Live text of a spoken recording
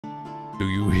Do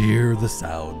you hear the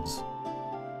sounds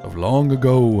of long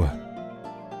ago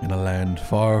in a land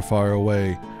far, far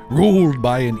away, ruled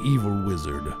by an evil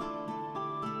wizard?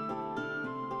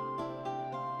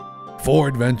 4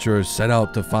 adventurers set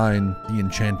out to find the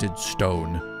enchanted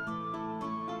stone,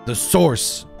 the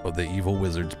source of the evil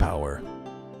wizard's power.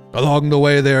 Along the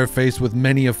way, they are faced with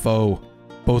many a foe,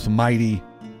 both mighty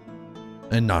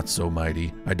and not so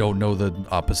mighty. I don't know the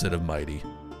opposite of mighty.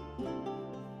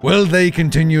 Will they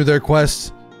continue their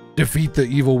quest, defeat the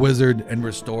evil wizard, and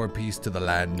restore peace to the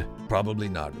land? Probably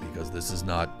not, because this is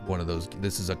not one of those.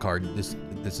 This is a card. This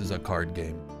is a card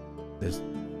game. This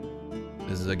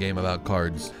is a game about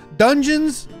cards.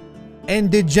 Dungeons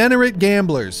and Degenerate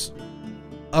Gamblers,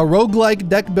 a roguelike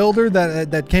deck builder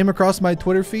that came across my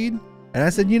Twitter feed, and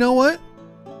I said, you know what?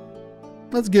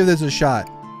 Let's give this a shot.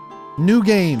 New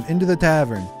game, Into the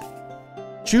Tavern.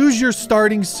 Choose your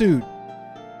starting suit.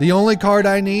 The only card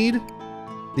I need,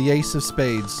 the Ace of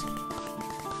Spades.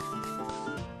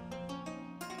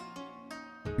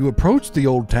 You approach the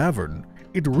old tavern.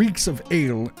 It reeks of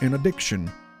ale and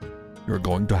addiction. You're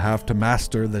going to have to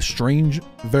master the strange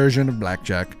version of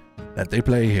blackjack that they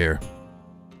play here.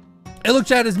 It looks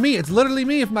chat as me. It's literally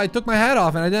me if I took my hat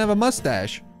off and I didn't have a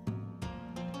mustache.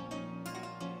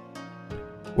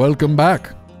 Welcome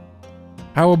back.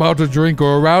 How about a drink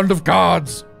or a round of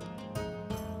cards?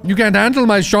 You can't handle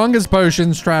my strongest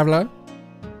potions, traveler.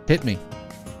 Hit me.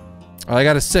 Oh, I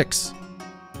got a 6.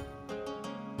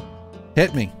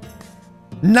 Hit me.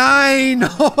 9!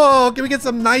 Oh, can we get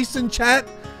some nice in chat?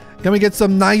 Can we get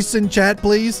some nice in chat,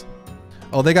 please?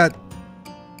 Oh, they got...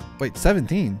 Wait,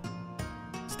 17?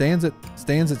 Stands at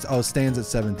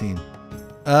 17.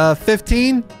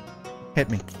 15?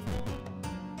 Hit me.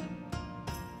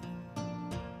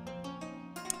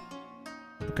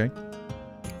 Okay.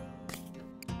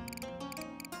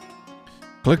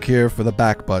 Click here for the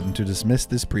back button to dismiss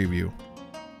this preview.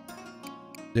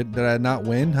 Did I not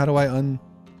win? How do I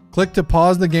click to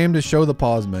pause the game to show the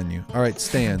pause menu. All right,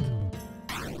 stand.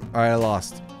 All right, I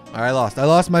lost. All right, I lost. I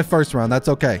lost my first round. That's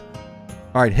okay.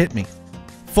 All right, hit me.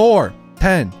 4,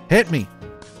 10, hit me.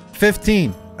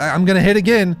 15. I'm going to hit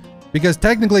again because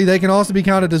technically they can also be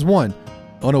counted as 1.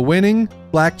 On a winning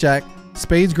blackjack,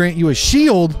 spades grant you a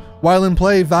shield while in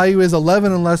play. Value is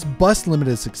 11 unless bust limit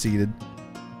is succeeded.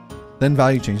 Then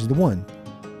value changes to 1.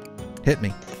 Hit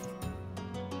me.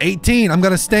 18. I'm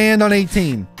going to stand on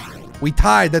 18. We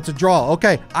tied. That's a draw.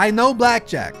 Okay. I know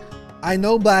blackjack. I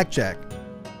know blackjack.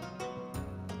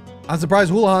 I'm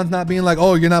surprised Houlihan's not being like,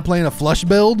 oh, you're not playing a flush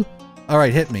build? All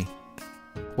right, hit me.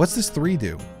 What's this 3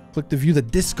 do? Click to view the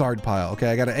discard pile. Okay,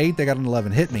 I got an 8. They got an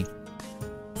 11. Hit me.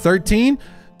 13.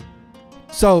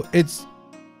 So it's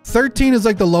 13 is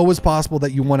like the lowest possible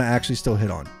that you want to actually still hit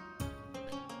on.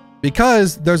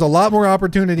 Because there's a lot more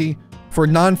opportunity for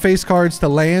non-face cards to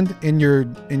land in your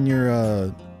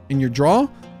draw,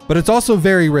 but it's also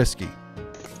very risky.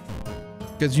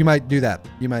 Because you might do that.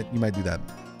 You might do that.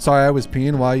 Sorry, I was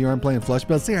peeing while you weren't playing flush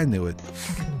build. See, I knew it.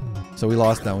 So we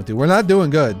lost that one too. We're not doing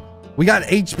good. We got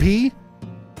HP.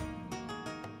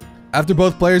 After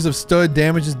both players have stood,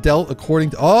 damage is dealt according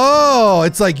to... Oh,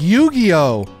 it's like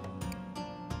Yu-Gi-Oh!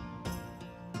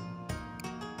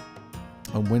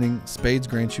 A winning spades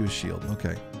grants you a shield.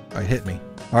 Okay. All right, hit me.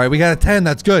 All right, we got a 10.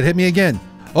 That's good. Hit me again.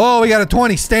 Oh, we got a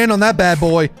 20. Stand on that bad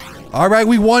boy. All right,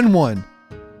 we won one.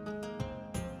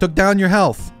 Took down your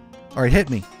health. All right, hit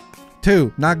me.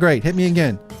 2. Not great. Hit me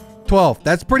again. 12.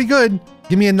 That's pretty good.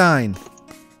 Give me a 9.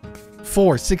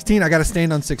 4. 16. I got to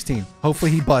stand on 16.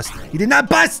 Hopefully he busts. He did not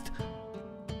bust.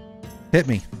 Hit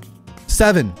me.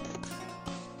 7.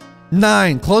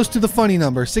 9. Close to the funny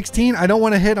number. 16. I don't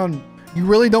want to hit on... You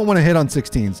really don't want to hit on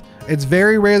 16s. It's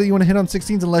very rare that you want to hit on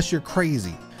 16s unless you're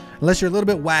crazy. Unless you're a little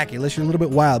bit wacky. Unless you're a little bit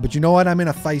wild. But you know what? I'm in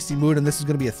a feisty mood and this is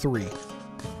going to be a 3.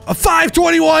 A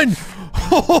 521!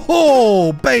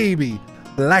 Oh, baby.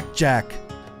 Blackjack.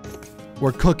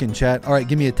 We're cooking, chat. All right,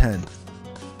 give me a 10.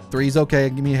 3's okay.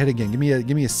 Give me a hit again. Give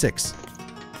me a 6.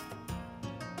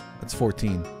 That's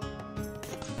 14.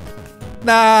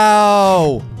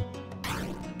 No!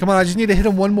 Come on, I just need to hit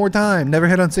him one more time. Never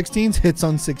hit on 16s. Hits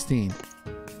on 16.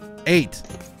 8.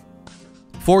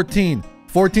 14.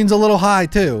 14's a little high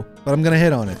too, but I'm gonna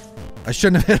hit on it. I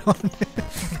shouldn't have hit on it.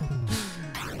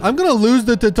 I'm gonna lose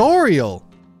the tutorial.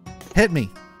 Hit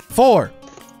me. 4.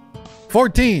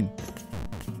 14.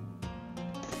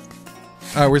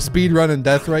 All right, we're speed running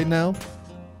death right now.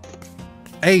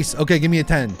 Ace. Okay, give me a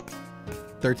 10.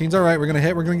 13's all right. We're gonna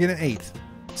hit. We're gonna get an 8.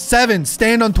 7.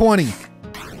 Stand on 20.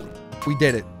 We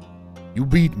did it. You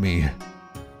beat me.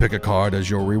 Pick a card as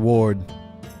your reward.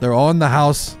 They're on the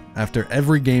house after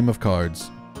every game of cards.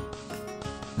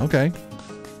 Okay.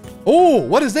 Oh,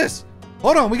 what is this?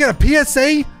 Hold on, we got a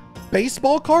PSA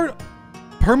baseball card.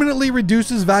 Permanently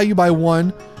reduces value by 1.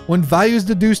 When value is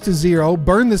deduced to 0,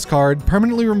 burn this card,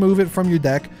 permanently remove it from your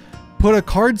deck, put a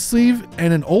card sleeve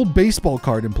and an old baseball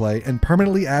card in play, and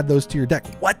permanently add those to your deck.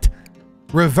 What?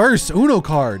 Reverse Uno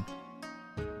card.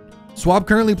 Swap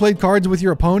currently played cards with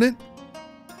your opponent.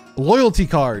 Loyalty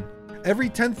card. Every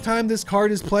 10th time this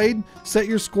card is played, set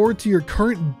your score to your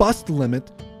current bust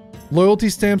limit. Loyalty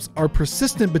stamps are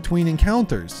persistent between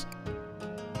encounters.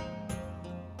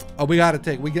 Oh, we gotta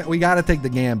take the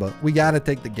Gamba. We gotta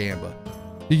take the Gamba.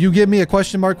 Did you give me a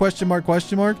question mark, question mark,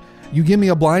 question mark? You give me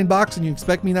a blind box and you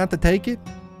expect me not to take it?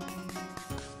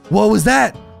 What was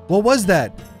that? What was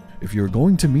that? If you're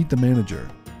going to meet the manager,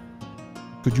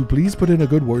 could you please put in a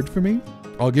good word for me?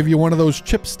 I'll give you one of those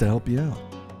chips to help you out.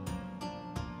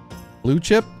 Blue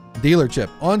chip, dealer chip.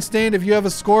 On stand, if you have a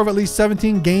score of at least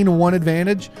 17, gain 1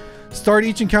 advantage. Start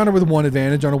each encounter with 1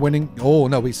 advantage on a winning. Oh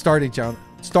no, we start each out.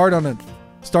 Start on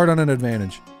an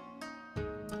advantage.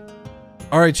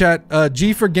 All right, chat.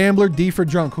 G for gambler, D for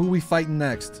drunk. Who are we fighting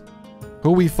next? Who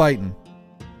are we fighting?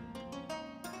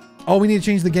 Oh, we need to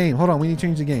change the game. Hold on, we need to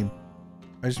change the game.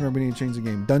 I just remember we need to change the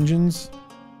game. Dungeons.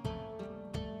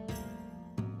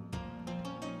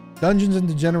 Dungeons and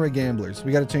Degenerate Gamblers.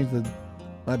 We got to change the...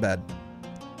 My bad.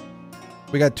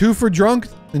 We got 2 for drunk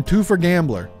and 2 for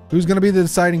gambler. Who's going to be the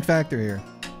deciding factor here?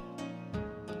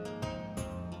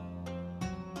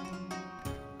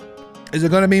 Is it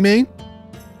going to be me?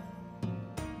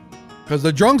 Because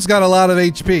the drunk's got a lot of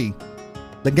HP.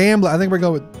 The gambler, I think we're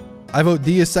going with... I vote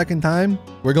D a second time.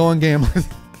 We're going gambler.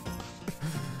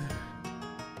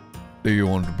 Do you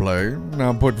want to play?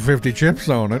 Now put 50 chips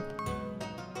on it.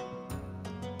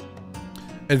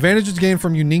 Advantage is gained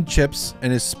from unique chips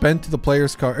and is spent to the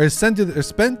player's card. Is spent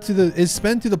to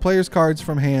the player's cards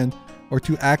from hand or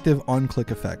to active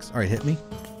on-click effects. All right, hit me.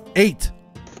 8.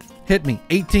 Hit me.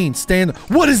 18. Stand.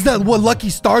 What is that? What lucky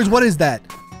stars? What is that?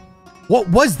 What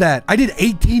was that? I did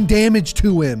 18 damage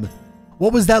to him.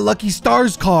 What was that lucky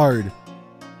stars card?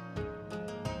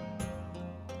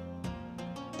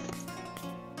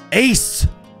 Ace.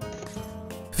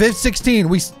 16.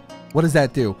 What does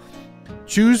that do?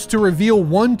 Choose to reveal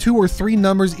 1, 2, or 3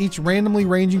 numbers, each randomly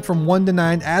ranging from 1 to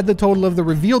 9. Add the total of the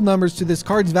revealed numbers to this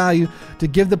card's value to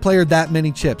give the player that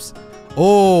many chips.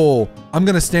 Oh, I'm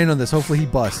going to stand on this. Hopefully he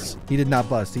busts. He did not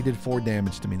bust. He did 4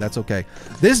 damage to me. That's okay.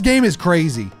 This game is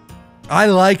crazy. I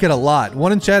like it a lot.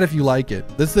 One in chat if you like it.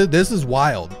 This is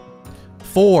wild.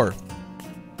 4.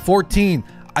 14.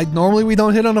 Normally we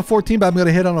don't hit on a 14, but I'm going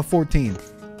to hit on a 14.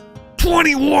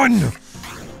 21.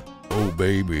 Oh,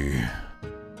 baby.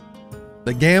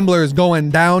 The gambler is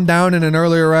going down in an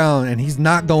earlier round, and he's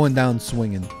not going down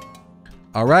swinging.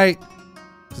 All right.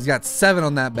 He's got 7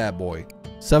 on that bad boy.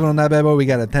 7 on that bad boy. We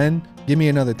got a 10. Give me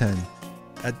another 10.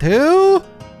 A 2.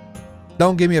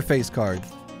 Don't give me a face card.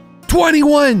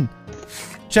 21.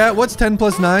 Chat, what's 10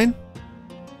 plus 9?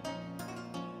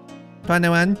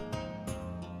 21.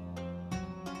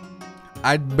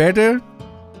 I'd better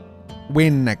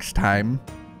win next time.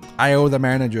 I owe the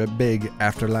manager big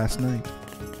after last night.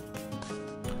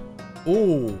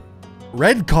 Oh,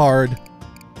 red card.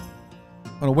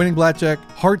 On a winning blackjack,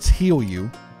 hearts heal you.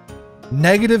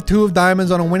 -2 of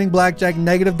diamonds on a winning blackjack.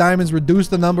 Negative diamonds reduce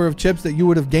the number of chips that you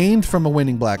would have gained from a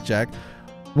winning blackjack.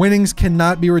 Winnings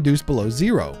cannot be reduced below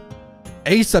 0.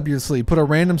 Ace up your sleeve. Put a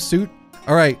random suit.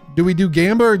 All right. Do we do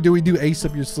Gamba or do we do ace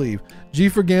up your sleeve? G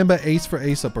for Gamba, ace for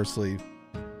ace up our sleeve.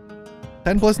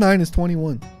 10 plus 9 is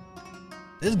 21.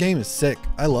 This game is sick.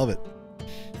 I love it.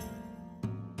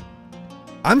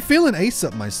 I'm feeling ace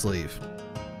up my sleeve.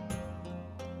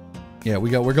 Yeah,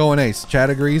 we're going ace. Chat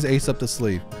agrees. Ace up the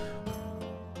sleeve.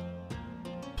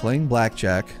 Playing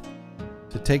blackjack.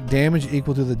 To take damage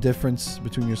equal to the difference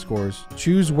between your scores.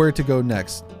 Choose where to go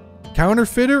next.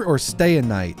 Counterfeiter or stay a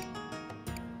night?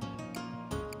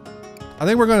 I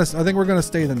think we're gonna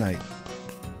stay the night.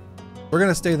 We're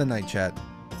gonna stay the night, chat.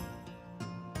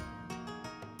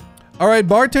 All right,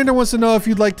 Bartender wants to know if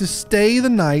you'd like to stay the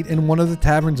night in one of the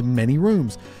tavern's many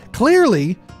rooms.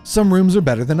 Clearly, some rooms are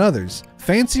better than others.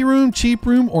 Fancy room, cheap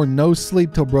room, or no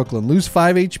sleep till Brooklyn. Lose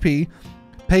 5 HP.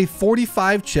 Pay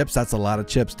 45 chips, that's a lot of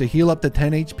chips, to heal up to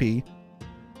 10 HP.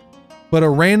 But a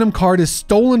random card is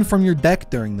stolen from your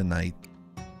deck during the night.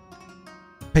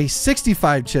 Pay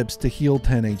 65 chips to heal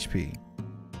 10 HP.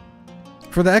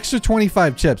 For the extra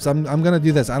 25 chips, I'm going to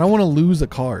do this. I don't want to lose a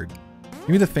card. Give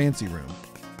me the fancy room.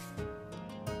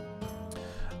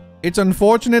 It's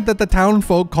unfortunate that the town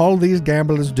folk call these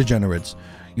gamblers degenerates.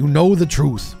 You know the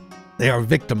truth. They are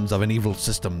victims of an evil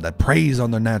system that preys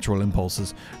on their natural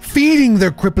impulses, feeding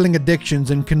their crippling addictions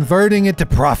and converting it to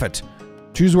profit.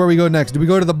 Choose where we go next. Do we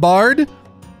go to the bard?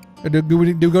 Or do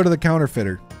we go to the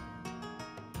counterfeiter?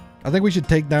 I think we should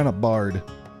take down a bard.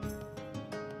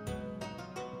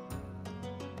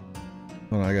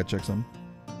 Hold on, I gotta check something.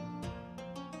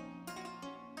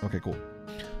 Okay, cool.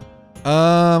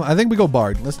 I think we go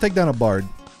bard. Let's take down a bard.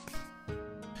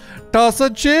 Toss a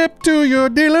chip to your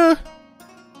dealer.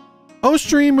 Oh,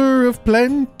 streamer of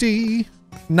plenty.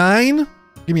 9?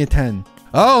 Give me a 10.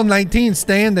 Oh, 19.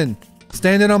 Standing.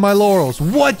 Standing on my laurels.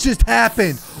 What just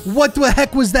happened? What the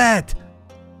heck was that?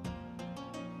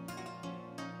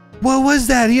 What was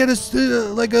that? He had a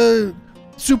like a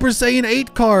Super Saiyan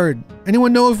 8 card.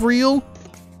 Anyone know if real?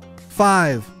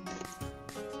 5.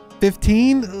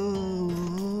 15?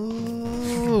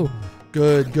 Oh,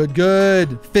 good, good,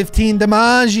 good. 15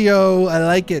 DiMaggio. I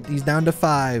like it. He's down to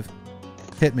 5.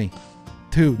 Hit me.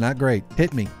 2. Not great.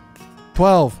 Hit me.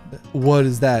 12. What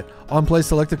is that? On play,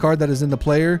 select a card that is in the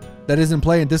player, that is in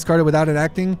play and discarded without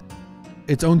enacting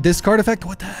its own discard effect.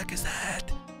 What the heck is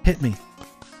that? Hit me.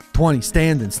 20.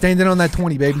 Standing. Standing on that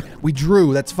 20, baby. We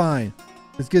drew. That's fine.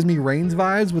 This gives me Reigns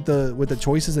vibes with the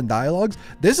choices and dialogues.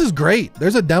 This is great.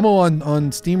 There's a demo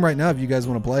on Steam right now if you guys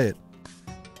want to play it.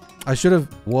 I should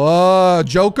have... Whoa.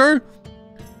 Joker?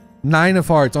 9 of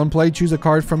hearts. On play, choose a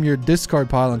card from your discard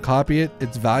pile and copy it.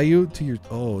 Its value to your...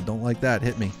 Oh, don't like that.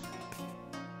 Hit me.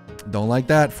 Don't like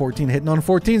that. 14. Hitting on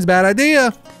 14 is a bad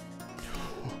idea.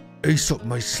 Ace up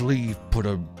my sleeve. Put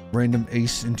a random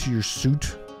ace into your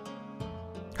suit.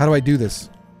 How do I do this?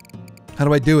 How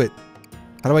do I do it?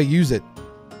 How do I use it?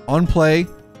 On play,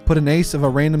 put an ace of a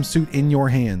random suit in your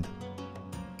hand.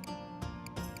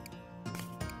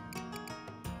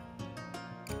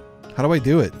 How do I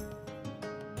do it?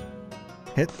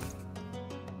 Hit.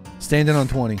 Standing on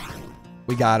 20.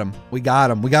 We got him. We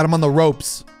got him. We got him on the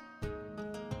ropes.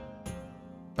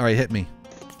 All right, hit me.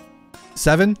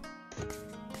 7.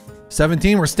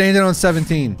 17. We're standing on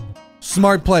 17.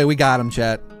 Smart play. We got him,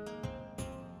 chat.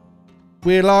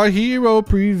 Will our hero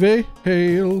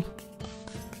prevail?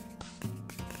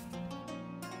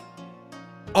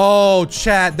 Oh,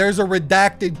 chat. There's a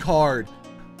redacted card.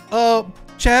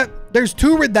 Chat. There's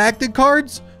 2 redacted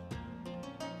cards.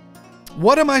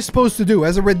 What am I supposed to do?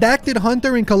 As a redacted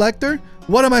hunter and collector,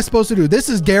 what am I supposed to do? This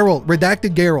is Geralt.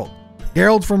 Redacted Geralt.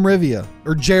 Geralt from Rivia,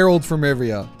 or Gerald from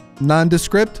Rivia.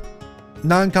 Nondescript,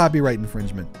 non-copyright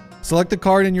infringement. Select a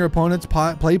card in your opponent's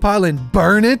play pile and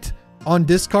burn it on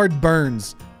discard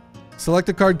burns. Select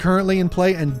a card currently in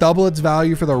play and double its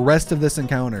value for the rest of this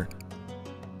encounter.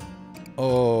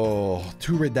 Oh,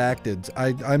 2 redacteds.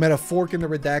 I'm at a fork in the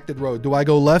redacted road. Do I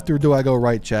go left or do I go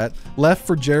right, chat? Left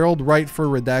for Gerald, right for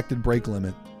redacted break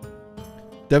limit.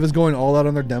 Dev is going all out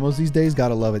on their demos these days.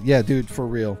 Gotta love it. Yeah, dude, for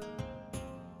real.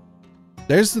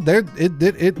 We're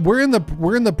in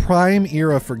the prime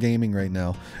era for gaming right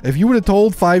now. If you would have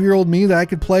told 5-year-old me that I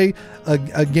could play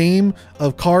a game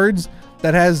of cards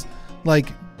that has like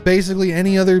basically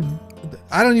any other,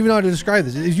 I don't even know how to describe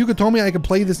this. If you could tell me I could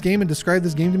play this game and describe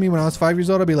this game to me when I was 5 years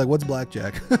old, I'd be like, what's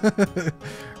blackjack?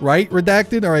 Right?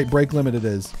 Redacted? All right, break limit it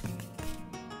is.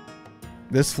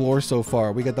 This floor so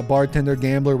far. We got the bartender,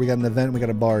 gambler, we got an event, we got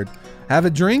a bard. Have a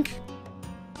drink?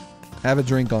 Have a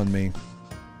drink on me.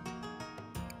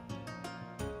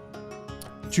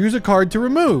 Choose a card to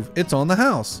remove. It's on the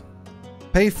house.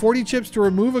 Pay 40 chips to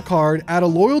remove a card, add a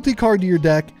loyalty card to your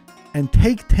deck, and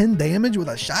take 10 damage with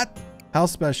a shot?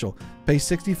 House special. Pay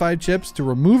 65 chips to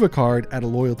remove a card, add a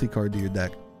loyalty card to your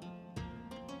deck.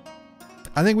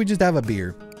 I think we just have a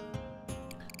beer.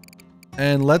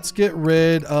 And let's get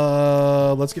rid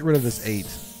of this 8.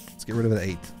 Let's get rid of the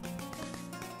 8.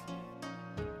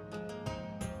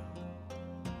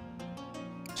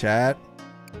 Chat.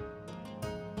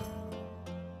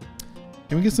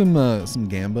 Can we get some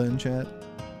gamba in chat?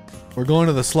 We're going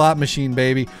to the slot machine,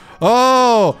 baby.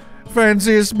 Oh,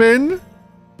 fancy a spin?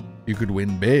 You could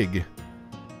win big.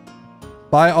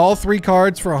 Buy all 3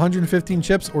 cards for 115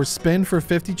 chips or spin for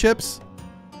 50 chips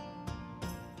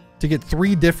to get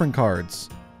 3 different cards.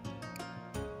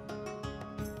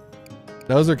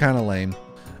 Those are kind of lame.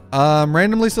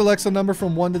 Randomly selects a number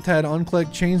from 1 to 10.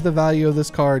 Unclick, change the value of this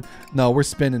card. No, we're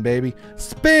spinning, baby.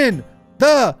 Spin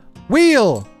the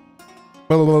wheel.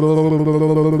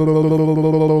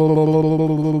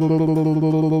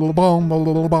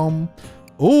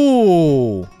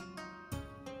 Ooh.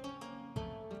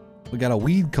 We got a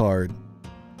weed card.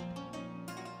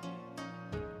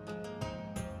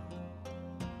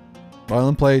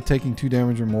 Violent play, taking 2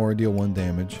 damage or more, deal 1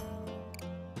 damage.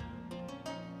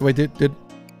 Wait,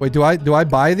 do I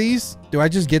buy these? Do I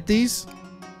just get these?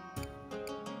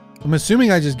 I'm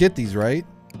assuming I just get these, right?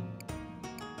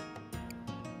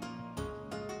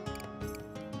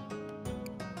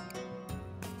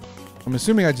 I'm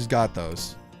assuming I just got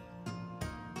those.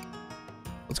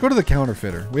 Let's go to the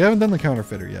counterfeiter. We haven't done the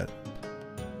counterfeiter yet.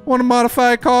 Want to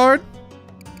modify a card?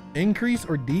 Increase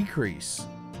or decrease?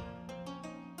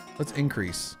 Let's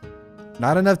increase.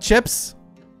 Not enough chips?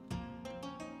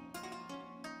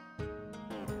 I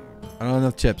don't have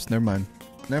enough chips. Never mind.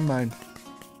 Never mind.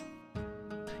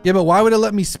 Yeah, but why would it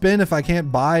let me spin if I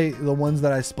can't buy the ones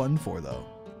that I spun for, though?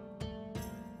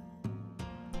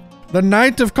 The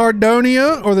Knight of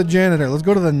Cardonia or the Janitor? Let's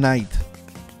go to the Knight.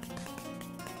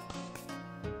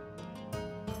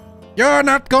 You're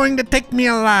not going to take me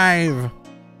alive.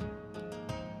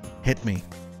 Hit me.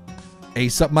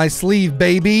 Ace up my sleeve,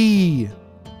 baby.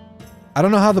 I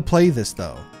don't know how to play this,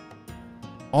 though.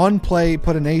 On play,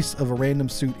 put an ace of a random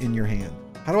suit in your hand.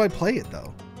 How do I play it,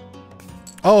 though?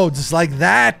 Oh, just like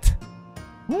that.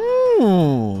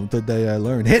 Ooh, the day I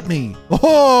learned. Hit me.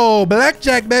 Oh,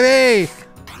 blackjack, baby.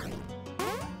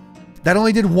 That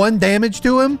only did 1 damage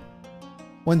to him?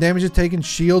 1 damage is taken.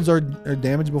 Shields are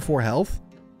damage before health?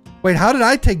 Wait, how did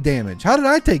I take damage? How did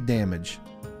I take damage?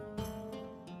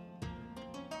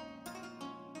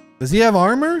 Does he have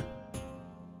armor?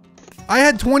 I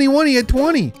had 21, he had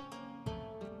 20.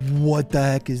 What the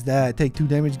heck is that? Take 2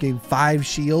 damage, gain 5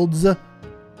 shields.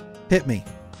 Hit me.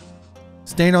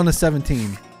 Stand on the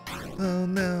 17. Oh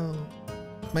no.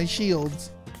 My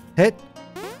shields. Hit.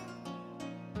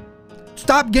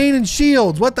 Stop gaining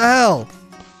shields. What the hell?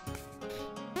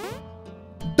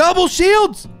 Double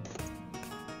shields.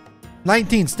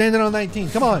 19. Standing on 19.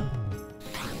 Come on.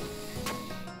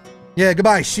 Yeah,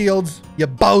 goodbye, shields. You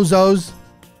bozos.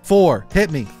 4.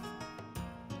 Hit me.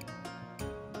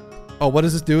 Oh, what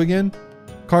does this do again?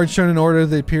 Cards shown in order,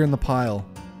 they appear in the pile.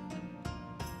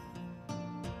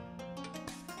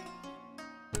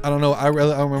 I don't know. I don't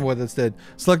remember what this did.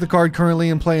 Select the card currently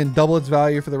in play and double its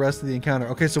value for the rest of the encounter.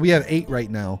 Okay, so we have 8 right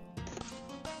now.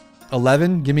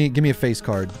 11. Give me a face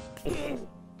card.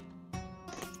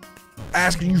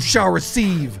 Ask and you shall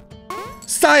receive.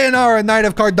 Sayonara, Knight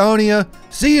of Cardonia.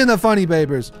 See you in the funny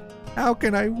papers. How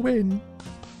can I win?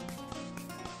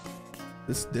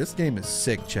 This game is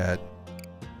sick, chat.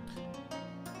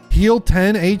 Heal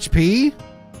 10 HP.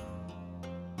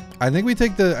 I think we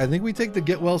take the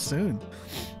get well soon.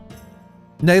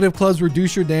 Negative clubs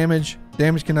reduce your damage.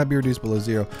 Damage cannot be reduced below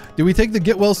 0. Do we take the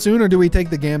get well soon or do we take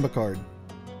the Gamba card?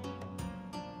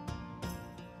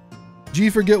 G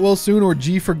for get well soon or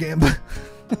G for Gamba?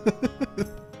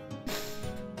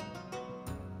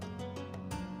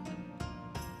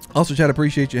 Also, chat,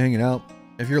 appreciate you hanging out.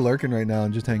 If you're lurking right now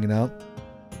and just hanging out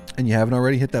and you haven't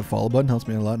already, hit that follow button. Helps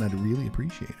me a lot and I'd really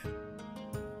appreciate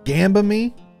it. Gamba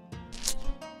me?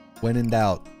 When in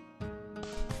doubt.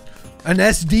 An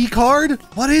SD card?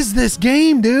 What is this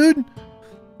game, dude?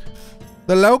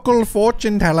 The local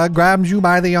fortune teller grabs you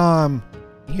by the arm.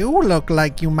 You look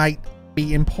like you might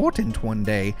be important one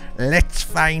day. Let's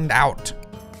find out.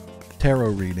 Tarot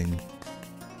reading.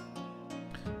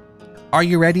 Are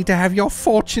you ready to have your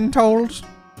fortune told?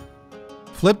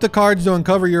 Flip the cards to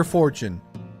uncover your fortune.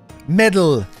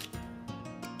 Medal.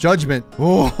 Judgment.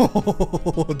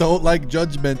 Oh, don't like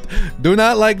judgment. Do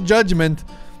not like judgment.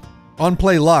 On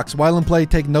play locks. While in play,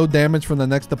 take no damage from the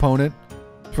next opponent.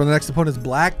 For the next opponent's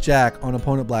blackjack. On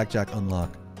opponent blackjack,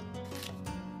 unlock.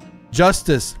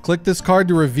 Justice. Click this card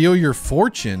to reveal your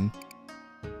fortune.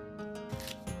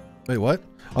 Wait, what?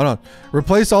 Hold on.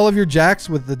 Replace all of your jacks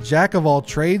with the jack of all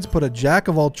trades. Put a jack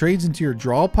of all trades into your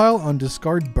draw pile on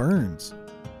discard burns.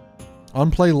 On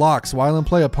play locks. While in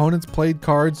play, opponents' played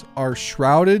cards are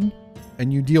shrouded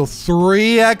and you deal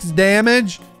 3x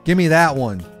damage. Give me that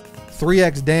one.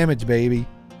 3x damage, baby.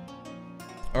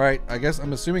 All right, I guess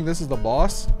I'm assuming this is the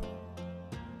boss.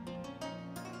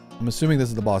 I'm assuming this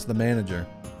is the boss, the manager.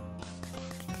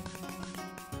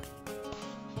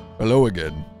 Hello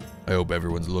again. I hope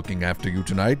everyone's looking after you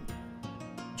tonight.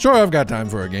 Sure, I've got time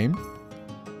for a game.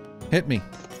 Hit me.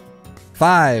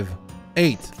 5,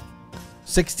 8,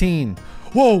 16.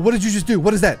 Whoa, what did you just do?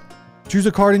 What is that? Choose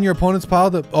a card in your opponent's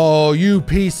pile. Oh, you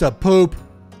piece of poop.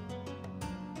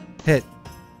 Hit.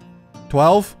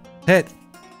 12. Hit.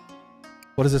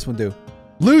 What does this one do?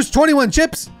 Lose 21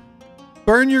 chips.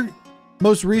 Burn your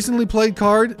most recently played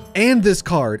card and this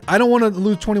card. I don't want to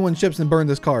lose 21 chips and burn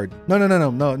this card. No.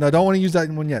 Don't want to use that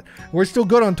one yet. We're still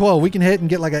good on 12. We can hit and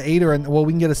get like an 8 or well,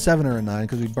 we can get a 7 or a 9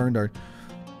 because we burned our.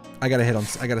 I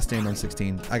gotta stand on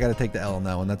 16. I gotta take the L on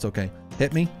that one. That's okay.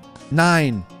 Hit me.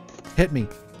 9. Hit me.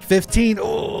 15.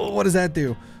 Oh, what does that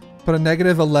do? Put a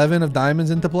negative 11 of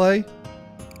diamonds into play.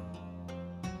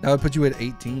 That would put you at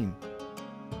 18.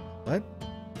 What?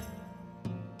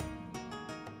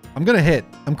 I'm gonna hit.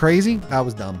 I'm crazy. That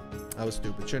was dumb. That was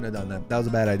stupid. Shouldn't have done that. That was a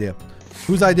bad idea.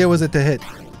 Whose idea was it to hit?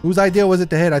 Whose idea was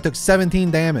it to hit? I took 17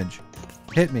 damage.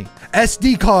 Hit me.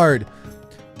 SD card.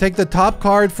 Take the top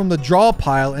card from the draw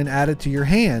pile and add it to your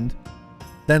hand.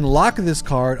 Then lock this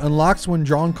card. Unlocks when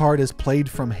drawn card is played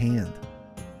from hand.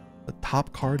 The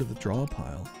top card of the draw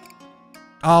pile.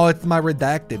 Oh, it's my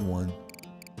redacted one.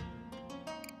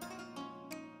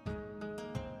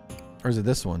 Or is it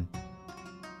this one?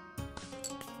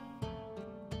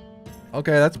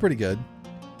 Okay, that's pretty good.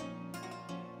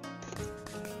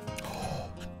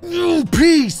 Oh,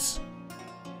 peace!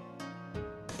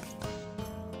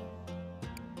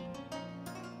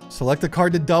 Select a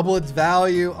card to double its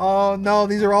value. Oh no,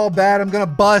 these are all bad. I'm gonna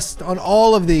bust on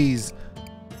all of these.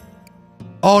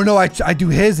 Oh no, I do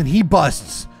his and he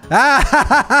busts.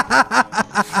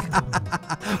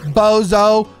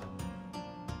 Bozo.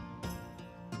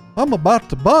 I'm about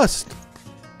to bust.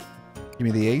 Give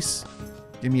me the ace.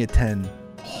 Give me a 10.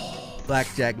 Oh,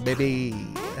 blackjack, baby.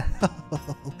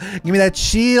 Give me that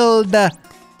shield.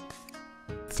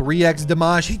 3x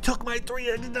damage. He took my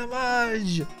 3x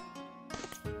damage.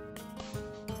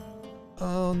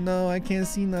 Oh no, I can't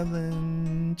see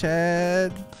nothing.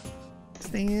 Chad.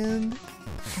 Stand.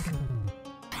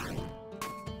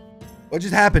 What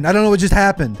just happened? I don't know what just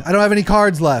happened. I don't have any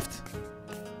cards left.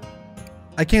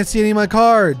 I can't see any of my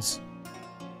cards.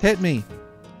 Hit me.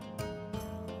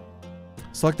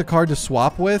 Select the card to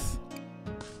swap with.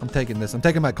 I'm taking this. I'm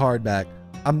taking my card back.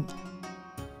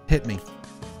 Hit me.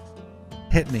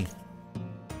 Hit me.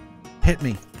 Hit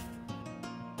me.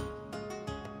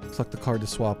 Select the card to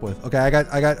swap with. Okay, I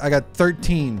got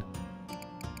 13.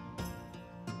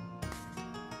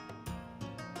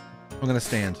 I'm gonna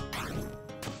stand.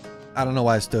 I don't know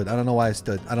why I stood. I don't know why I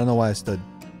stood. I don't know why I stood.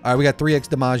 All right, we got 3x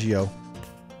DiMaggio.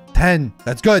 10.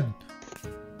 That's good.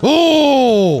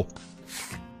 Oh!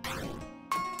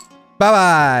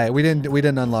 Bye-bye. We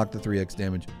didn't unlock the 3x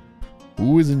damage.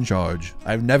 Who is in charge?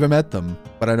 I've never met them,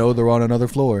 but I know they're on another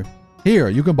floor. Here,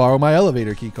 you can borrow my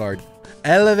elevator key card.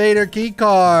 Elevator key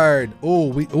card.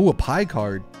 Oh, a pie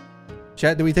card.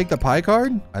 Chat, do we take the pie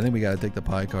card? I think we gotta take the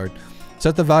pie card.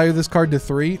 Set the value of this card to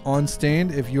 3 on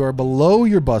stand. If you are below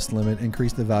your bust limit,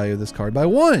 increase the value of this card by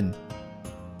 1.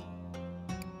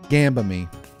 Gamba me.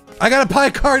 I got a pie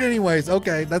card anyways.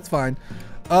 Okay, that's fine.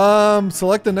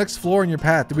 Select the next floor in your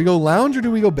path. Do we go lounge or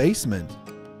do we go basement?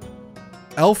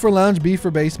 L for lounge, B for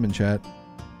basement, chat.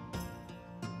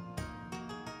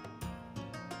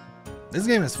 This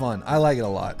game is fun. I like it a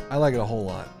lot. I like it a whole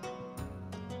lot.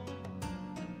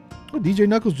 Oh, DJ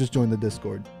Knuckles just joined the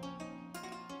Discord.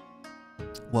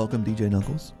 Welcome, DJ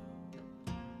Knuckles.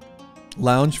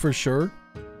 Lounge for sure.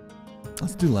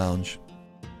 Let's do lounge.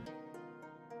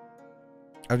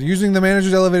 After using the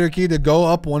manager's elevator key to go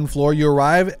up 1 floor, you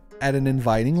arrive at an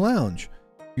inviting lounge.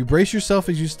 You brace yourself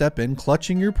as you step in,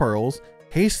 clutching your pearls,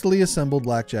 hastily assembled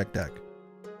blackjack deck.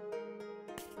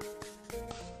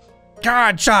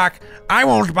 God, Shock, I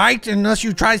won't bite unless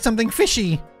you try something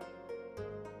fishy.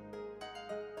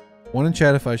 One in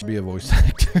chat if I should be a voice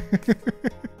actor.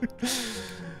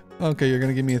 Okay, you're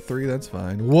gonna give me a 3, that's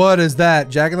fine. What is that?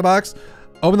 Jack in the box?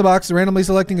 Open the box, randomly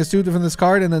selecting a suit from this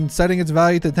card and then setting its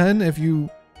value to 10.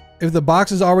 If the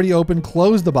box is already open,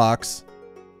 close the box.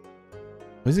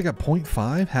 What has it got?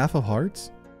 0.5? Half of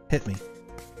hearts? Hit me.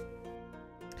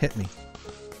 Hit me.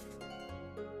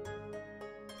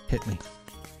 Hit me.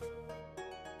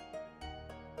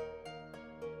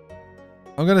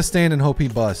 I'm gonna stand and hope he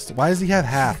busts. Why does he have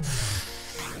half?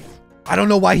 I don't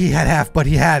know why he had half, but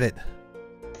he had it.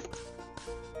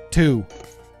 2.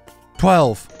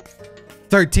 12.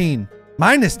 13.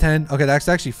 Minus 10. Okay, that's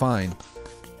actually fine.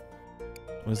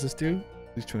 What does this do?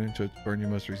 Please try to burn your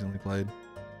most recently played.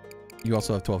 You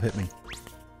also have 12. Hit me.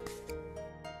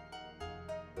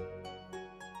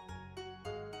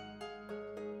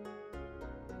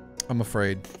 I'm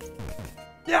afraid.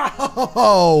 Yo!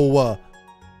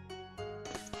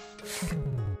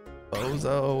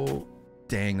 Bozo.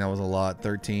 Dang, that was a lot.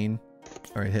 13.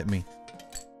 All right, hit me.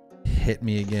 Hit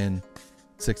me again.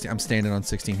 16. I'm standing on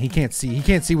 16. He can't see. He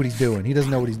can't see what he's doing. He doesn't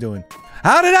know what he's doing.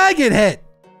 How did I get hit?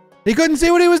 He couldn't see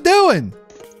what he was doing.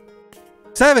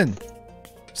 7.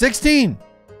 16.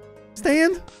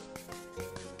 Stand.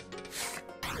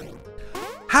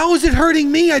 How is it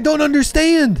hurting me? I don't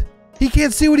understand. He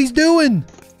can't see what he's doing.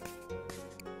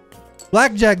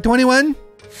 Blackjack, 21.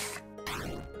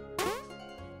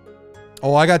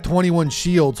 Oh, I got 21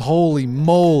 shields. Holy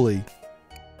moly.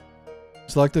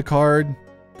 Select a card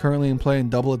currently in play and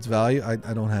double its value. I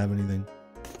don't have anything.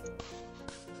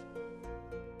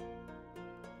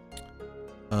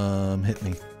 Hit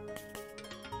me.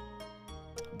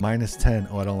 Minus 10.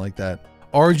 Oh, I don't like that.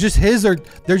 Or just his, or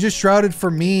they're just shrouded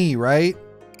for me, right?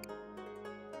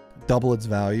 Double its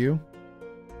value.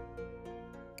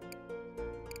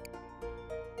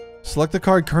 Select the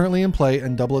card currently in play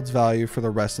and double its value for the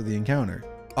rest of the encounter.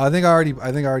 Oh, I think I already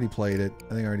played it.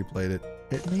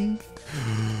 Hit me.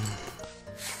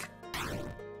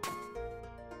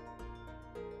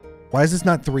 Why is this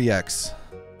not 3x?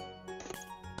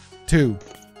 2.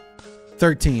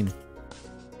 13.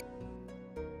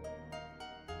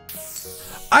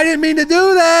 I didn't mean to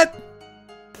do that!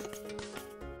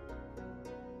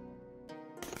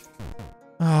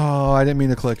 Oh, I didn't mean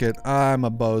to click it. I'm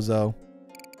a bozo.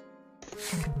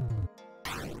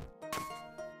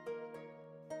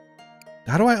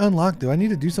 How do I unlock? Do I need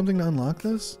to do something to unlock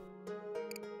this?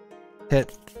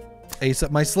 Hit. Ace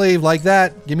up my sleeve like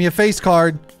that. Give me a face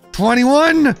card.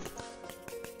 21!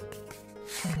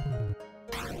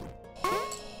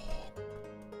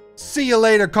 See you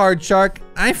later, card shark.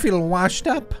 I feel washed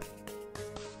up.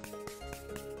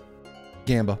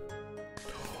 Gamba.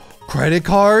 Credit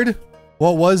card?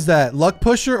 What was that? Luck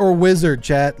pusher or wizard,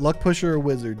 chat? Luck pusher or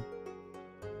wizard?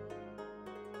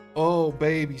 Oh,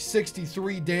 baby.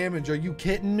 63 damage. Are you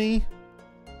kidding me?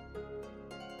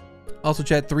 Also,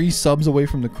 chat, 3 subs away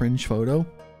from the cringe photo.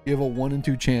 You have a 1 in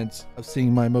 2 chance of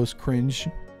seeing my most cringe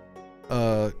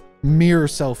mirror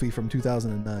selfie from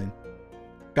 2009.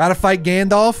 Gotta fight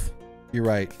Gandalf? You're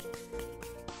right.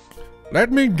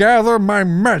 Let me gather my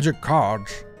magic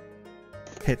cards.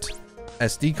 Hit.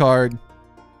 SD card.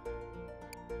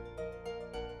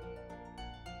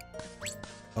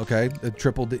 Okay, a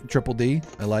triple D.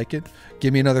 I like it.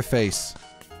 Give me another face.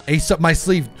 Ace up my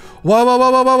sleeve. Whoa, whoa,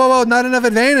 whoa, whoa, whoa, whoa, whoa. Not enough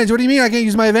advantage. What do you mean I can't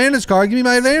use my advantage card? Give me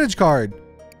my advantage card.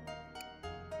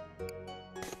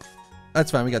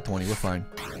 That's fine. We got 20. We're fine.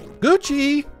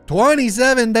 Gucci.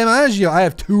 27 Damaggio. I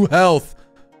have 2 health.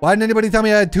 Why didn't anybody tell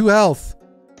me I had 2 health?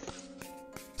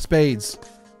 Spades.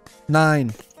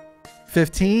 9.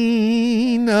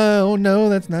 15. Oh, no,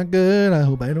 that's not good. I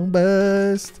hope I don't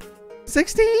bust.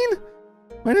 16?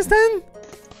 Minus 10?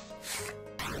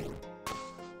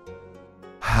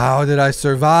 How did I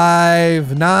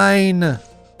survive? 9.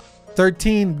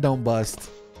 13. Don't bust.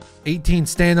 18.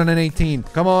 Stand on an 18.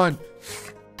 Come on.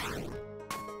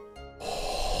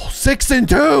 6 and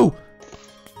 2.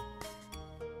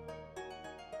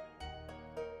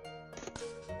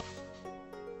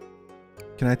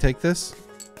 Can I take this?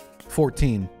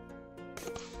 14.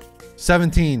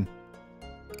 17.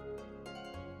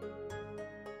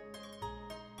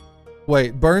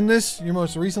 Wait, burn this, your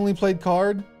most recently played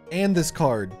card, and this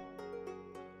card.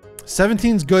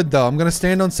 17's good though. I'm gonna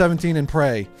stand on 17 and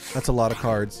pray. That's a lot of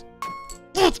cards.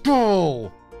 Let's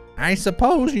go! I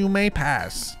suppose you may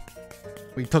pass.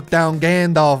 We took down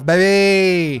Gandalf,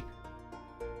 baby!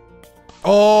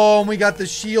 Oh, and we got the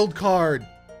shield card.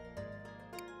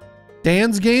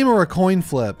 Dan's game or a coin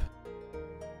flip?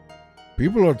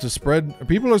 People are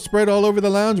spread all over the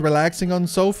lounge, relaxing on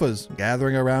sofas,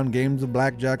 gathering around games of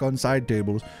blackjack on side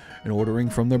tables, and ordering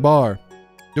from their bar.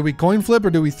 Do we coin flip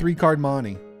or do we 3-card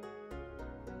money?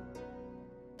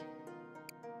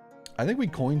 I think we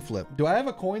coin flip. Do I have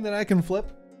a coin that I can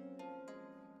flip?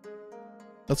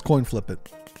 Let's coin flip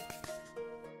it.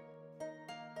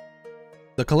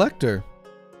 The collector.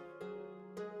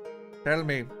 Tell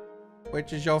me,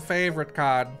 which is your favorite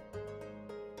card?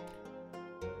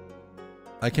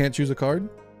 I can't choose a card?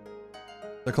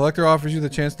 The collector offers you the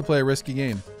chance to play a risky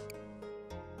game.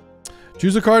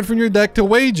 Choose a card from your deck to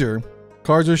wager.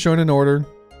 Cards are shown in order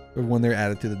of when they're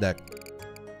added to the deck.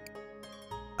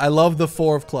 I love the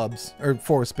 4 of clubs, or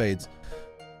 4 of spades.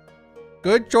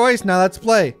 Good choice. Now let's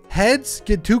play. Heads,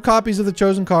 get 2 copies of the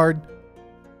chosen card.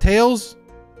 Tails,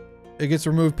 it gets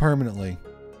removed permanently.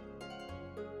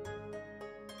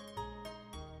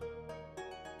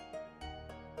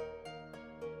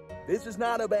 This is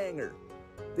not a banger.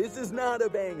 This is not a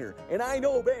banger. And I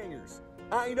know bangers.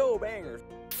 I know bangers.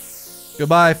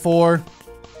 Goodbye, 4.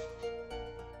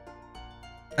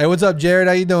 Hey, what's up, Jared?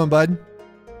 How you doing, bud?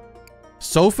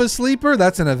 Sofa sleeper?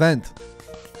 That's an event.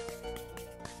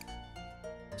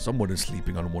 Someone is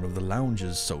sleeping on one of the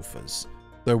lounge's sofas.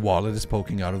 Their wallet is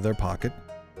poking out of their pocket.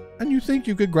 And you think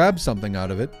you could grab something out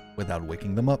of it without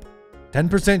waking them up.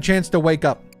 10% chance to wake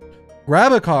up.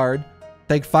 Grab a card.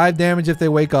 Take 5 damage if they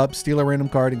wake up. Steal a random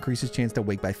card. Increases chance to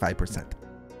wake by 5%.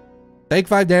 Take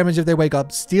 5 damage if they wake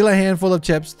up. Steal a handful of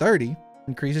chips. 30.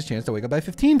 Increases chance to wake up by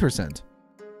 15%.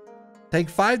 Take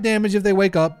 5 damage if they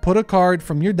wake up. Put a card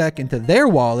from your deck into their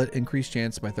wallet. Increase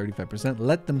chance by 35%.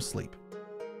 Let them sleep.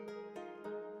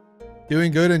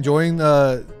 Doing good. Enjoying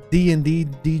D&D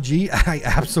DG? I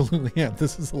absolutely am.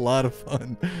 This is a lot of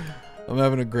fun. I'm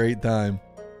having a great time.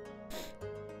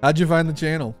 How'd you find the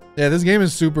channel? Yeah, this game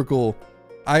is super cool.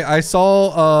 I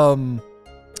saw,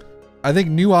 I think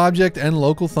New Object and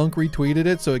Local Thunk retweeted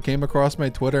it, so it came across my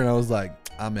Twitter, and I was like,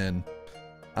 I'm in.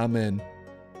 I'm in.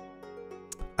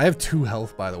 I have 2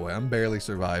 health, by the way. I'm barely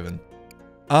surviving.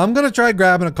 I'm gonna try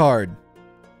grabbing a card.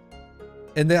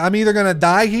 And then I'm either gonna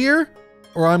die here,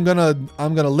 or I'm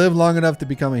gonna live long enough to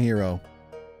become a hero.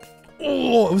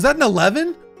 Oh, was that an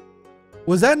 11?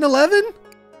 Was that an 11?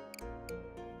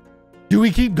 Do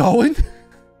we keep going?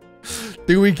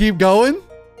 Do we keep going?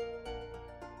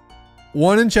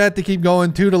 1 in chat to keep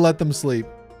going, 2 to let them sleep.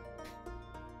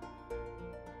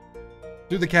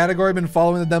 Dude, the category been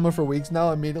following the demo for weeks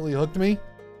now. Immediately hooked me.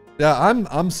 Yeah,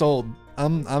 I'm sold.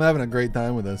 I'm having a great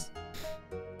time with this.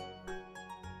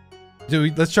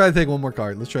 Dude, let's try to take one more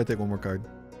card. Let's try to take one more card.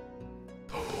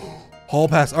 Hall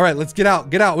pass. All right, let's get out.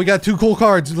 Get out. We got 2 cool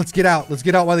cards. Let's get out. Let's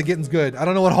get out while the getting's good. I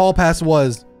don't know what hall pass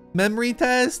was. Memory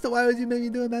test? Why would you make me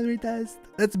do a memory test?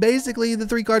 That's basically the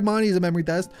 3-card Monty is a memory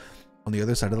test. On the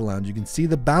other side of the lounge, you can see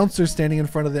the bouncer standing in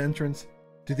front of the entrance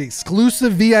to the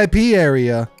exclusive VIP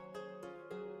area.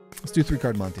 Let's do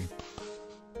 3-card Monty.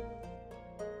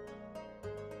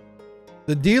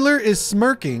 The dealer is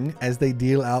smirking as they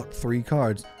deal out 3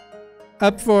 cards.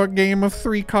 Up for a game of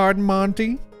 3-card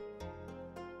Monty?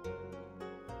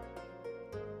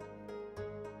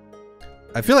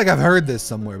 I feel like I've heard this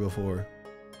somewhere before.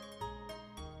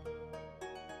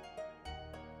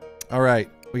 All right,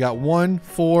 we got 1,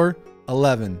 4,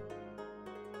 11.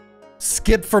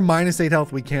 Skip for -8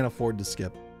 health. We can't afford to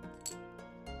skip.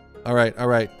 All right, all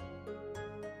right.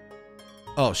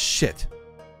 Oh, shit.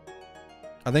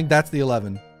 I think that's the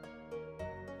 11.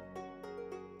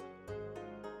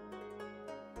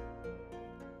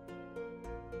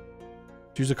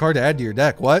 Choose a card to add to your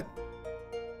deck. What?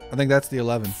 I think that's the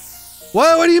 11.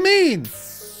 What? What do you mean?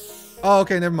 Oh,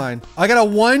 okay, never mind. I got a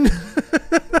 1.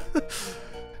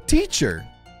 Teacher.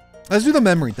 Let's do the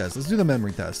memory test. Let's do the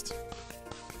memory test.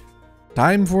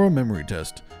 Time for a memory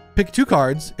test. Pick 2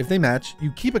 cards. If they match,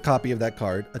 you keep a copy of that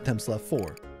card. Attempts left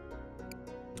 4.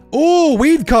 Oh,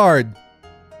 weed card.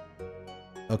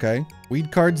 Okay. Weed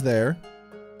card's there.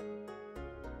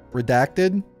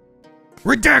 Redacted.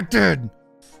 Redacted.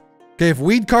 Okay, if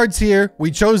weed card's here,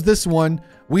 we chose this one.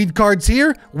 Weed card's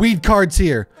here. Weed card's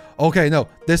here. Okay, no.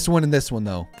 This one and this one,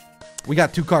 though. We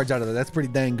got 2 cards out of there. That's pretty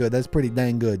dang good. That's pretty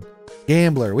dang good.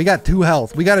 Gambler. We got 2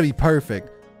 health. We got to be perfect.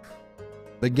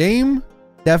 The game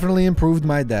definitely improved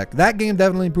my deck. That game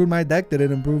definitely improved my deck. Did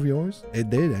it improve yours? It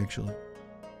did, actually.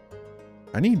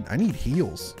 I need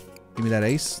heals. Give me that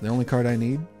ace. The only card I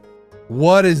need.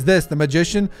 What is this? The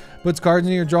magician puts cards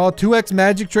in your draw. 2x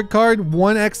magic trick card.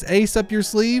 1x ace up your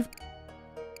sleeve.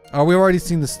 Oh, we've already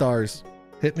seen the stars.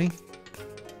 Hit me.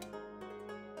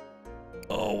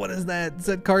 Oh, what is that?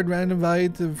 Set card random value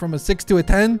from a 6 to a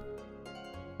 10.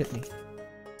 Hit me.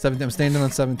 17. I'm standing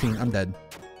on 17. I'm dead.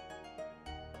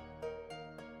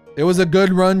 It was a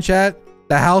good run, chat.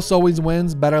 The house always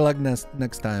wins. Better luck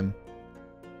next time.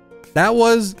 That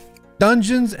was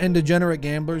Dungeons and Degenerate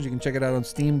Gamblers. You can check it out on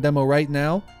Steam demo right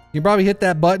now. You can probably hit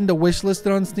that button to wishlist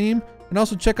it on Steam. And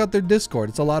also check out their Discord.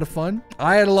 It's a lot of fun.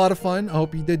 I had a lot of fun. I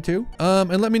hope you did too.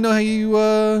 And let me know how you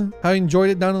enjoyed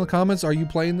it down in the comments. Are you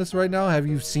playing this right now? Have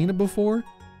you seen it before?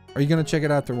 Are you gonna check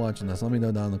it out after watching this? Let me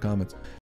know down in the comments.